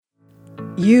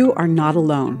You are not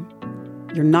alone.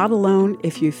 You're not alone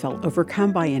if you felt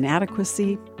overcome by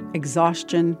inadequacy,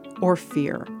 exhaustion, or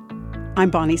fear.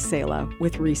 I'm Bonnie Sala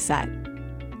with Reset.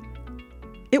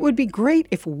 It would be great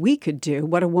if we could do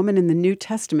what a woman in the New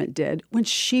Testament did when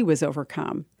she was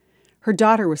overcome. Her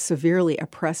daughter was severely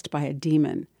oppressed by a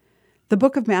demon. The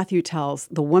book of Matthew tells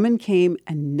the woman came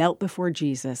and knelt before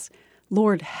Jesus.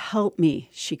 "Lord, help me,"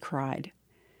 she cried.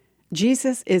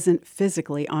 Jesus isn't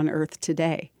physically on earth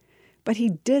today, but he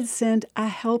did send a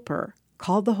helper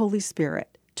called the Holy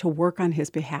Spirit to work on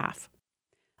his behalf.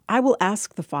 "I will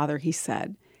ask the Father," he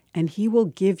said, "and he will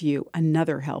give you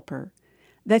another helper,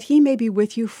 that he may be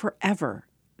with you forever.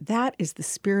 That is the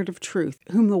Spirit of truth,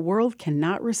 whom the world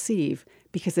cannot receive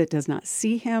because it does not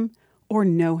see him or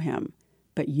know him.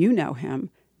 But you know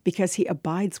him because he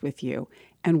abides with you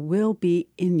and will be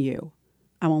in you.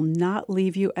 I will not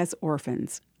leave you as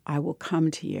orphans. I will come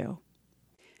to you."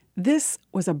 This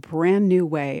was a brand new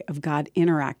way of God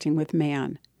interacting with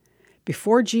man.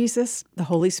 Before Jesus, the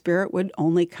Holy Spirit would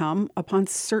only come upon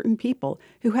certain people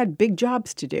who had big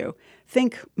jobs to do.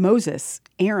 Think Moses,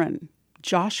 Aaron,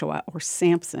 Joshua, or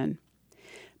Samson.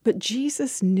 But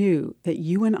Jesus knew that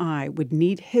you and I would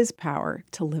need his power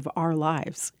to live our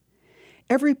lives.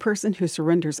 Every person who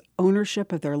surrenders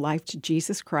ownership of their life to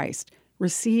Jesus Christ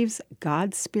receives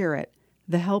God's Spirit,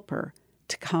 the helper,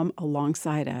 to come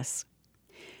alongside us.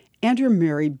 Andrew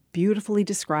Murray beautifully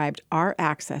described our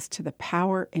access to the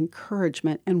power,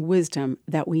 encouragement, and wisdom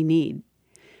that we need.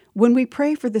 When we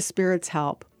pray for the Spirit's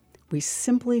help, we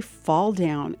simply fall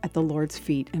down at the Lord's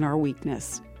feet in our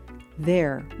weakness.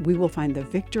 There, we will find the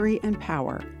victory and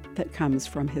power that comes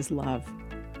from his love.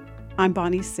 I'm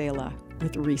Bonnie Sala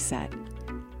with Reset.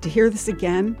 To hear this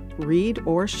again, read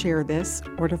or share this,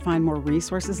 or to find more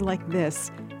resources like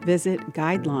this, visit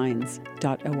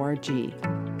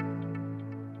guidelines.org.